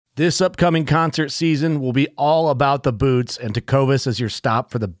This upcoming concert season will be all about the boots, and Tecovas is your stop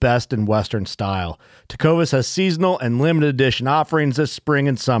for the best in Western style. Tecovas has seasonal and limited edition offerings this spring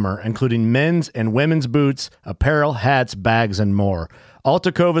and summer, including men's and women's boots, apparel, hats, bags, and more. All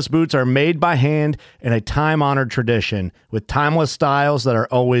Tecovas boots are made by hand in a time-honored tradition with timeless styles that are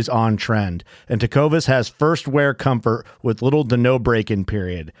always on trend. And Tecovas has first wear comfort with little to no break-in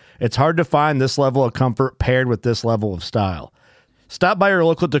period. It's hard to find this level of comfort paired with this level of style. Stop by your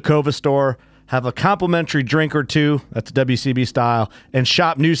local Tecovas store, have a complimentary drink or two, that's WCB style, and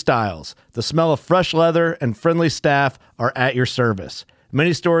shop new styles. The smell of fresh leather and friendly staff are at your service.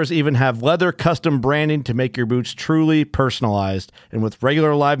 Many stores even have leather custom branding to make your boots truly personalized. And with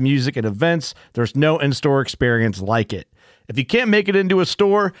regular live music and events, there's no in-store experience like it. If you can't make it into a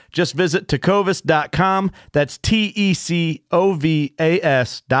store, just visit tecovas.com. That's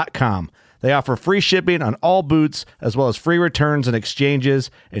TECOVAS.com. They offer free shipping on all boots, as well as free returns and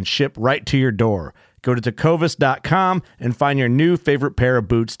exchanges, and ship right to your door. Go to tecovas.com and find your new favorite pair of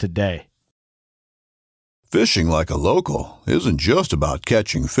boots today. Fishing like a local isn't just about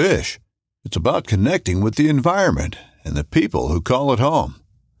catching fish. It's about connecting with the environment and the people who call it home.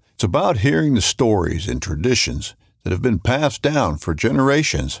 It's about hearing the stories and traditions that have been passed down for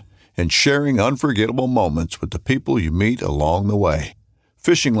generations and sharing unforgettable moments with the people you meet along the way.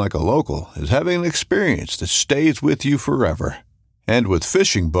 Fishing like a local is having an experience that stays with you forever. And with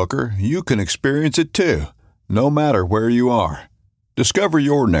Fishing Booker, you can experience it too, no matter where you are. Discover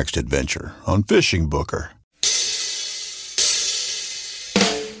your next adventure on Fishing Booker.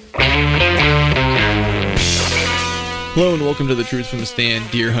 Hello and welcome to the Truth from the Stand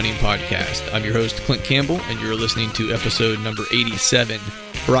Deer Hunting Podcast. I'm your host, Clint Campbell, and you're listening to episode number 87,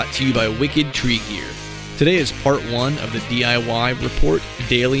 brought to you by Wicked Tree Gear. Today is part 1 of the DIY Report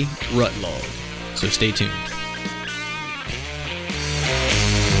Daily Rut Log, so stay tuned.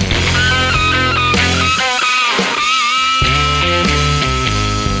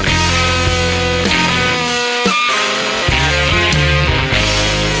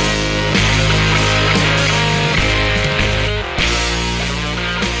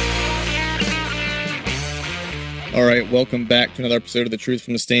 All right, welcome back to another episode of the Truth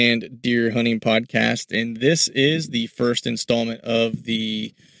from the Stand Deer Hunting Podcast, and this is the first installment of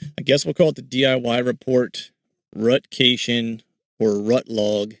the, I guess we'll call it the DIY Report Rutcation or Rut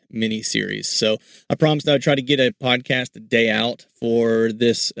Log mini-series. So I promised I would try to get a podcast a day out for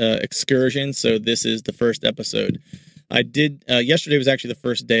this excursion, so this is the first episode. I did, yesterday was actually the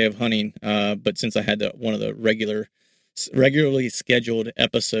first day of hunting, but since I had one of the regularly scheduled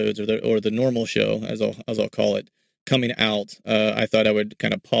episodes, or the normal show, as I'll call it, coming out, I thought I would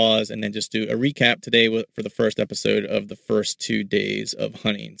kind of pause and then just do a recap today for the first episode of the first 2 days of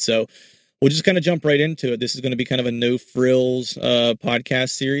hunting. So we'll just kind of jump right into it. This is going to be kind of a no frills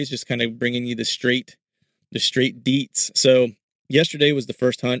podcast series, just kind of bringing you the straight deets. So yesterday was the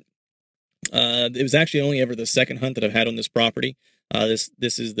first hunt. It was actually only ever the second hunt that I've had on this property.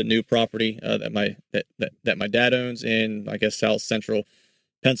 This is the new property that my dad owns in, I guess, South Central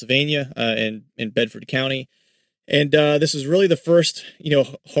Pennsylvania, in Bedford County. And this is really the first,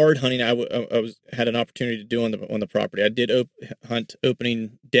 hard hunting I had an opportunity to do on the property. I did hunt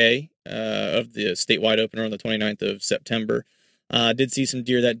opening day of the statewide opener on the 29th of September. I did see some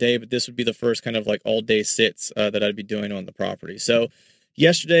deer that day, but this would be the first kind of like all day sits that I'd be doing on the property. So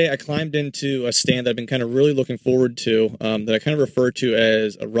yesterday I climbed into a stand that I've been kind of really looking forward to, that I kind of refer to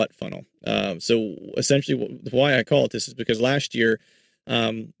as a rut funnel. So essentially why I call it this is because last year,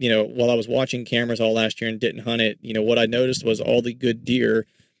 while I was watching cameras all last year and didn't hunt it, what I noticed was all the good deer,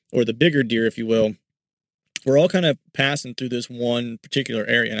 or the bigger deer, if you will, were all kind of passing through this one particular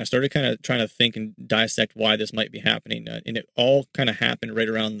area. And I started kind of trying to think and dissect why this might be happening. And it all kind of happened right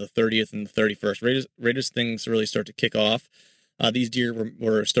around the 30th and the 31st. Right as things really start to kick off, these deer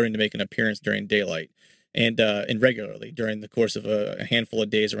were starting to make an appearance during daylight and regularly during the course of a handful of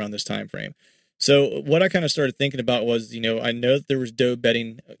days around this time frame. So what I kind of started thinking about was, I know that there was doe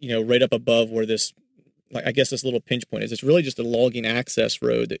bedding, right up above where this, I guess this little pinch point is. It's really just a logging access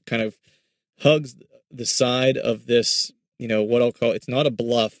road that kind of hugs the side of this, what I'll call, it's not a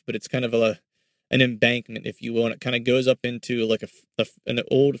bluff, but it's kind of an embankment, if you will. And it kind of goes up into like an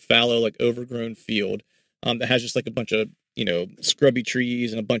old fallow, like overgrown field that has just like a bunch of, scrubby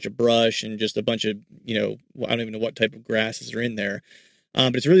trees and a bunch of brush and just a bunch of, I don't even know what type of grasses are in there.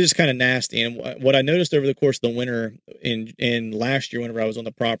 But it's really just kind of nasty. And what I noticed over the course of the winter in last year, whenever I was on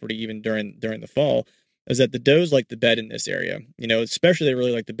the property, even during the fall, is that the does like to bed in this area. Especially they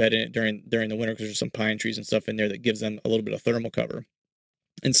really like to bed in it during the winter because there's some pine trees and stuff in there that gives them a little bit of thermal cover.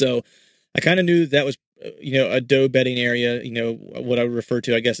 And so I kind of knew that was a doe bedding area, what I would refer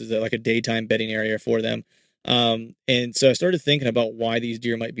to, I guess, is like a daytime bedding area for them. And so I started thinking about why these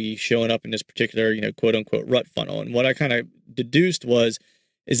deer might be showing up in this particular, quote unquote rut funnel. And what I kind of deduced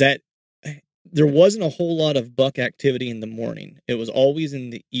is that there wasn't a whole lot of buck activity in the morning. It was always in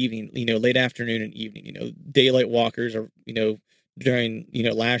the evening, late afternoon and evening, daylight walkers or, during,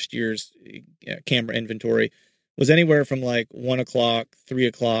 last year's camera inventory was anywhere from like 1 o'clock, 3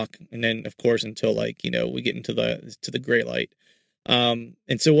 o'clock. And then of course, until like, we get into the gray light. And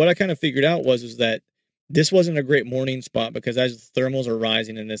so what I kind of figured out was that this wasn't a great morning spot because as the thermals are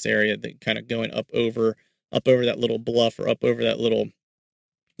rising in this area, they kind of going up over that little bluff or up over that little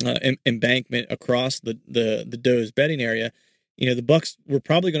embankment across the doe's bedding area, the bucks were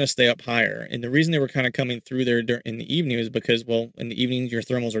probably going to stay up higher. And the reason they were kind of coming through there in the evening is because, well, in the evening, your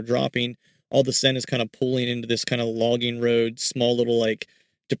thermals are dropping. All the scent is kind of pulling into this kind of logging road, small little like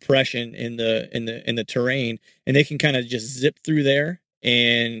depression in the terrain. And they can kind of just zip through there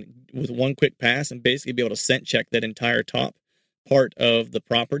and with one quick pass and basically be able to scent check that entire top part of the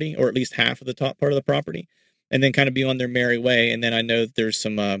property, or at least half of the top part of the property, and then kind of be on their merry way. And then I know that there's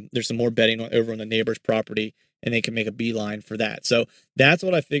some more bedding over on the neighbor's property, and they can make a beeline for that. So that's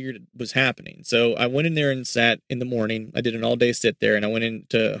what I figured was happening. So I went in there and sat in the morning. I did an all-day sit there, and I went in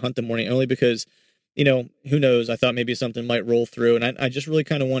to hunt the morning only because, who knows? I thought maybe something might roll through, and I just really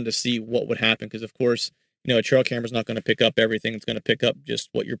kind of wanted to see what would happen because, of course, a trail camera is not going to pick up everything. It's going to pick up just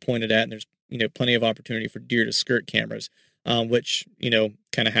what you're pointed at, and there's, plenty of opportunity for deer to skirt cameras, which,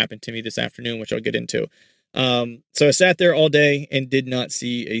 kind of happened to me this afternoon, which I'll get into. So I sat there all day and did not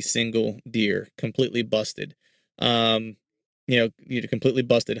see a single deer. Completely busted. Completely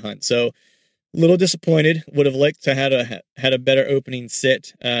busted hunt. So a little disappointed. Would have liked to had a better opening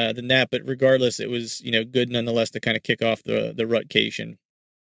sit than that, but regardless, it was good nonetheless to kind of kick off the rutcation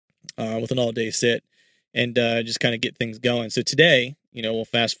with an all day sit and just kind of get things going. So today, we'll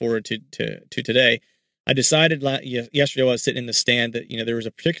fast forward to today. I decided yesterday while I was sitting in the stand that there was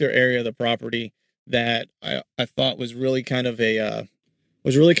a particular area of the property that I thought was really kind of an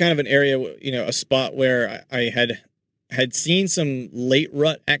area, a spot where I had seen some late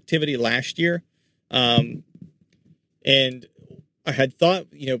rut activity last year. And I had thought,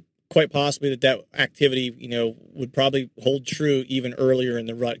 quite possibly that activity, would probably hold true even earlier in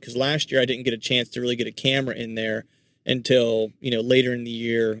the rut. Because last year I didn't get a chance to really get a camera in there until, later in the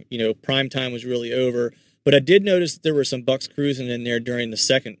year, prime time was really over. But I did notice that there were some bucks cruising in there during the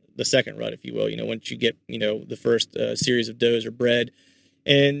second rut, if you will, once you get, the first series of does are bred.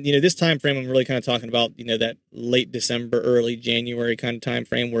 And, this time frame, I'm really kind of talking about, that late December, early January kind of time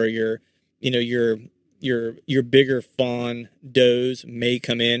frame where your bigger fawn does may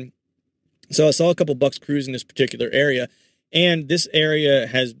come in. So I saw a couple bucks cruising this particular area. And this area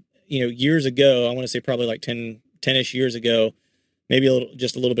has, years ago, I want to say probably like 10-ish years ago, maybe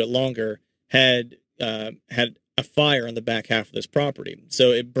just a little bit longer, had a fire on the back half of this property.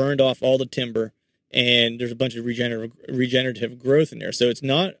 So it burned off all the timber, and there's a bunch of regenerative growth in there. So it's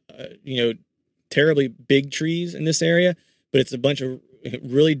not, terribly big trees in this area, but it's a bunch of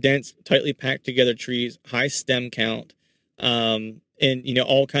really dense, tightly packed together trees, high stem count, and,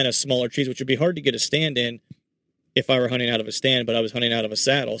 all kind of smaller trees, which would be hard to get a stand in if I were hunting out of a stand, but I was hunting out of a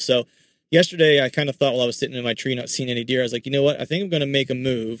saddle. So yesterday I kind of thought while I was sitting in my tree, not seeing any deer, I was like, you know what? I think I'm going to make a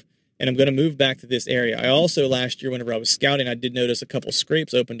move. And I'm going to move back to this area. I also, last year, whenever I was scouting, I did notice a couple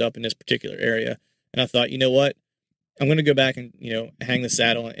scrapes opened up in this particular area. And I thought, you know what? I'm going to go back and, hang the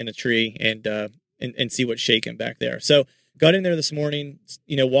saddle in a tree and see what's shaking back there. So got in there this morning,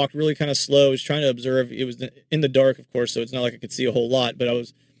 walked really kind of slow. Was trying to observe. It was in the dark, of course, so it's not like I could see a whole lot. But I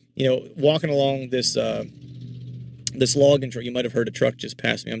was, walking along this logging trail. You might have heard a truck just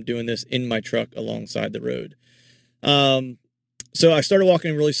pass me. I'm doing this in my truck alongside the road. So I started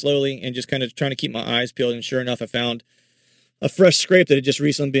walking really slowly and just kind of trying to keep my eyes peeled. And sure enough, I found a fresh scrape that had just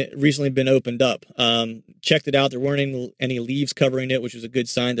recently been opened up. Checked it out. There weren't any leaves covering it, which was a good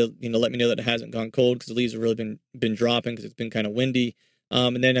sign to, let me know that it hasn't gone cold because the leaves have really been dropping because it's been kind of windy.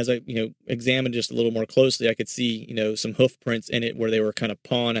 And then as I, examined just a little more closely, I could see, some hoof prints in it where they were kind of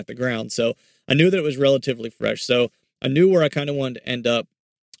pawing at the ground. So I knew that it was relatively fresh. So I knew where I kind of wanted to end up.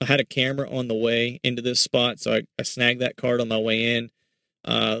 I had a camera on the way into this spot, so I snagged that card on my way in.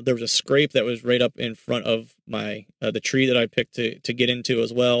 There was a scrape that was right up in front of my the tree that I picked to get into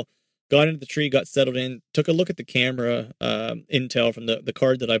as well. Got into the tree, got settled in, took a look at the camera intel from the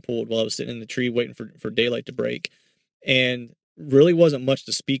card that I pulled while I was sitting in the tree waiting for daylight to break, and really wasn't much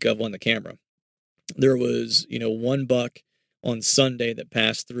to speak of on the camera. There was, one buck on Sunday that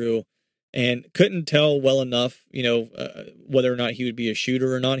passed through, and couldn't tell well enough, whether or not he would be a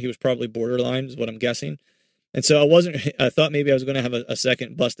shooter or not. He was probably borderline, is what I'm guessing. And so I thought maybe I was going to have a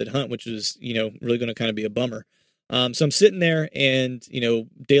second busted hunt, which was, really going to kind of be a bummer. So I'm sitting there and,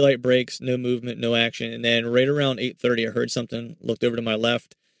 daylight breaks, no movement, no action. And then right around 8:30, I heard something, looked over to my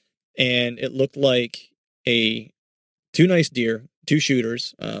left, and it looked like two nice deer, two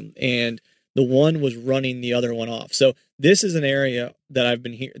shooters. And the one was running the other one off. So this is an area that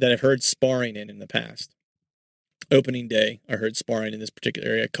I've heard sparring in the past. Opening day, I heard sparring in this particular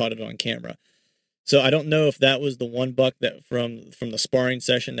area. I caught it on camera. So I don't know if that was the one buck that from the sparring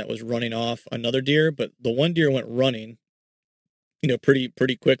session that was running off another deer, but the one deer went running,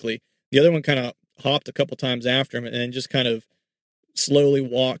 pretty quickly. The other one kind of hopped a couple times after him and then just kind of slowly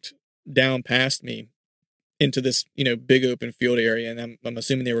walked down past me into this, big open field area. And I'm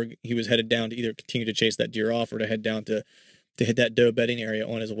assuming he was headed down to either continue to chase that deer off or to head down to hit that doe bedding area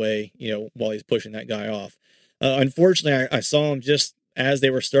on his way, while he's pushing that guy off. Unfortunately, I saw him just as they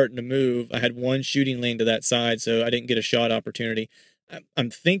were starting to move. I had one shooting lane to that side, so I didn't get a shot opportunity. I'm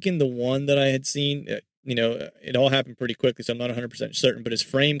thinking the one that I had seen, it all happened pretty quickly, so I'm not 100% certain, but his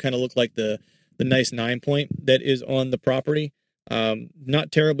frame kind of looked like the nice 9-point that is on the property.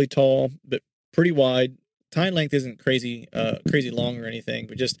 Not terribly tall, but pretty wide. Tine length isn't crazy long or anything,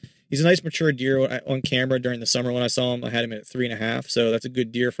 but just he's a nice mature deer. On camera during the summer when I saw him, I had him at 3.5, so that's a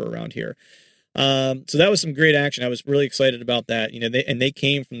good deer for around here. So that was some great action. I was really excited about that. They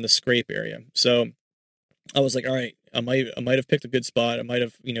came from the scrape area, so I was like, all right, I might have picked a good spot. I might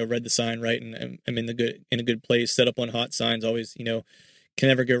have read the sign right, and I'm in a good place. Set up on hot signs, always can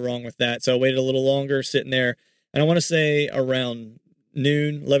never go wrong with that. So I waited a little longer, sitting there, and I want to say around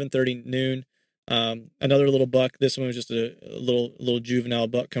noon, 11:30 noon. Another little buck. This one was just a little juvenile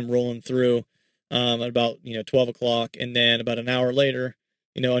buck come rolling through at about 12 o'clock, and then about an hour later,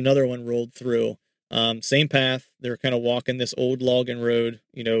 another one rolled through. Same path. They were kind of walking this old logging road,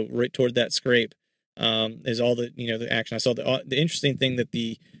 right toward that scrape. Is all the action. I saw the interesting thing that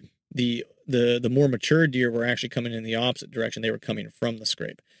the more mature deer were actually coming in the opposite direction. They were coming from the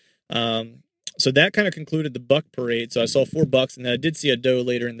scrape. So that kind of concluded the buck parade. So I saw 4 bucks, and then I did see a doe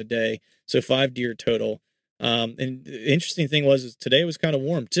later in the day. So 5 deer total. And the interesting thing is today was kind of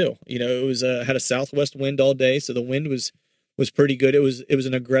warm too. It was had a southwest wind all day, so the wind was pretty good. It was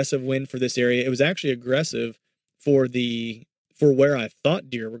an aggressive wind for this area. It was actually aggressive for where I thought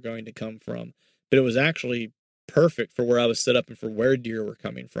deer were going to come from, but it was actually perfect for where I was set up and for where deer were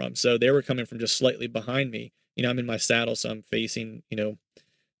coming from. So they were coming from just slightly behind me. I'm in my saddle, so I'm facing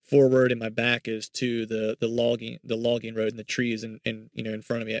forward, and my back is to the logging road and the trees and in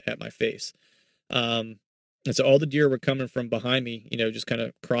front of me at my face. And so all the deer were coming from behind me, just kind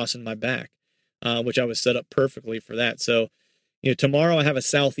of crossing my back, which I was set up perfectly for that. So, tomorrow I have a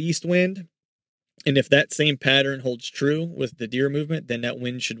southeast wind, and if that same pattern holds true with the deer movement, then that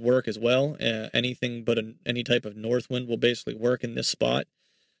wind should work as well. Anything but any type of north wind will basically work in this spot.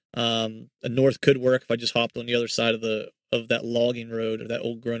 A north could work if I just hopped on the other side of that logging road, or that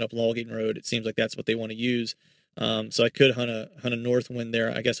old grown-up logging road. It seems like that's what they want to use. So I could hunt a north wind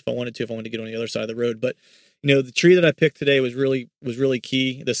there, I guess, if I wanted to get on the other side of the road. But the tree that I picked today was really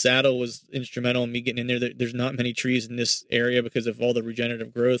key. The saddle was instrumental in me getting in there. There's not many trees in this area because of all the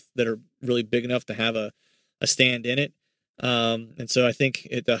regenerative growth that are really big enough to have a stand in it. And so I think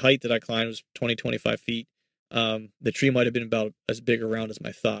at the height that I climbed was 25 feet. The tree might have been about as big around as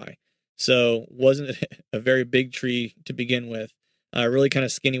my thigh. So wasn't a very big tree to begin with. Really kind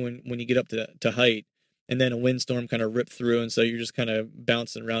of skinny when you get up to height, and then a windstorm kind of ripped through, and so you're just kind of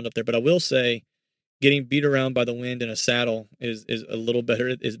bouncing around up there. But I will say, getting beat around by the wind in a saddle is a little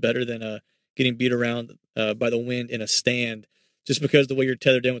better. Is better than getting beat around by the wind in a stand. Just because the way you're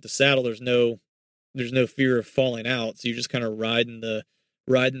tethered in with the saddle, there's no fear of falling out. So you're just kind of riding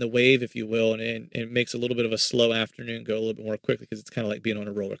the wave, if you will, and it makes a little bit of a slow afternoon go a little bit more quickly because it's kind of like being on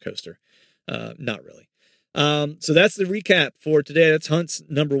a roller coaster. Not really. So that's the recap for today. That's hunts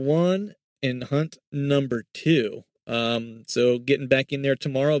number 1 and hunt number 2. So getting back in there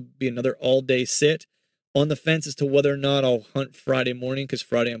tomorrow will be another all-day sit. On the fence as to whether or not I'll hunt Friday morning, because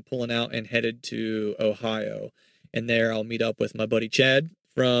Friday I'm pulling out and headed to Ohio. And there I'll meet up with my buddy Chad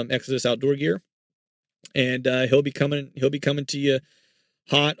from Exodus Outdoor Gear. And he'll be coming to you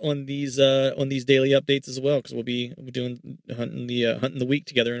hot on these daily updates as well, because we'll be doing hunting the week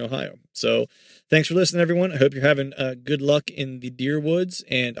together in Ohio. So thanks for listening, everyone. I hope you're having good luck in the deer woods,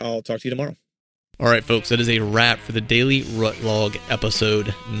 and I'll talk to you tomorrow. All right, folks, that is a wrap for the Daily Rut Log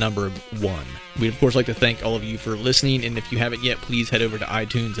episode number 1. We'd, of course, like to thank all of you for listening, and if you haven't yet, please head over to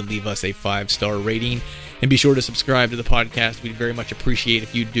iTunes and leave us a 5-star rating, and be sure to subscribe to the podcast. We'd very much appreciate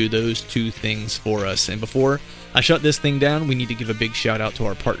if you do those 2 things for us. And before I shut this thing down, we need to give a big shout out to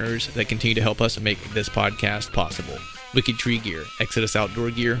our partners that continue to help us make this podcast possible. Wicked Tree Gear, Exodus Outdoor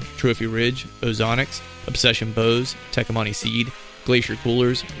Gear, Trophy Ridge, Ozonics, Obsession Bows, Tecumani Seed, Glacier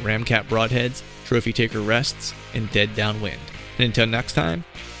Coolers, Ramcat Broadheads, Trophy Taker Rests, and Dead Downwind. And until next time,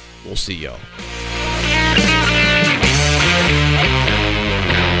 we'll see y'all.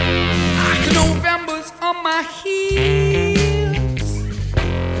 November's on my heels,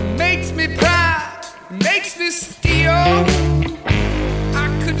 makes me proud, makes me steal.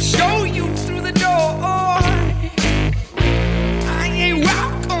 I could show you through the door, I ain't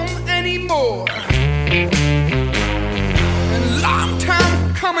welcome anymore. And long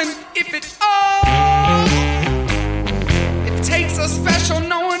time coming, if it all, it takes a special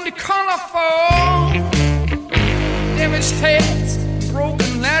knowing to color for damaged heads,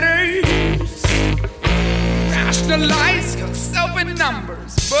 broken letters, rationalize yourself in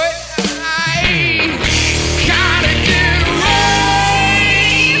numbers, but I gotta get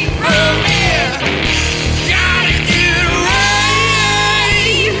away from here. Gotta get away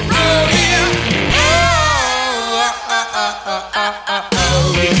from here.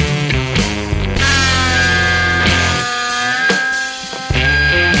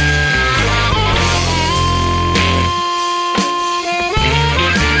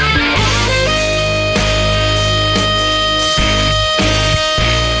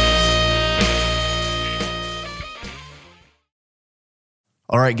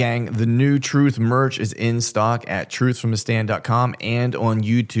 All right, gang, the new Truth merch is in stock at truthfromthestand.com and on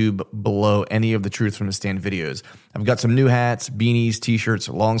YouTube below any of the Truth from the Stand videos. I've got some new hats, beanies, t-shirts,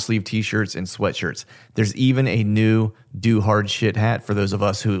 long sleeve t-shirts, and sweatshirts. There's even a new Do Hard Shit hat for those of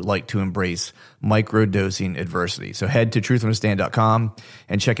us who like to embrace micro-dosing adversity. So head to truthfromthestand.com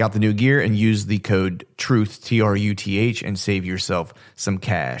and check out the new gear and use the code TRUTH, T-R-U-T-H, and save yourself some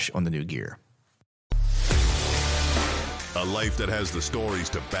cash on the new gear. A life that has the stories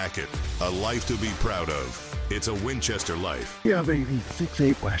to back it. A life to be proud of. It's a Winchester life. Yeah, baby.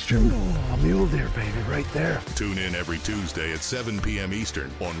 6'8" Western. Oh, mule deer, baby, right there. Tune in every Tuesday at 7 p.m. Eastern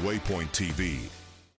on Waypoint TV.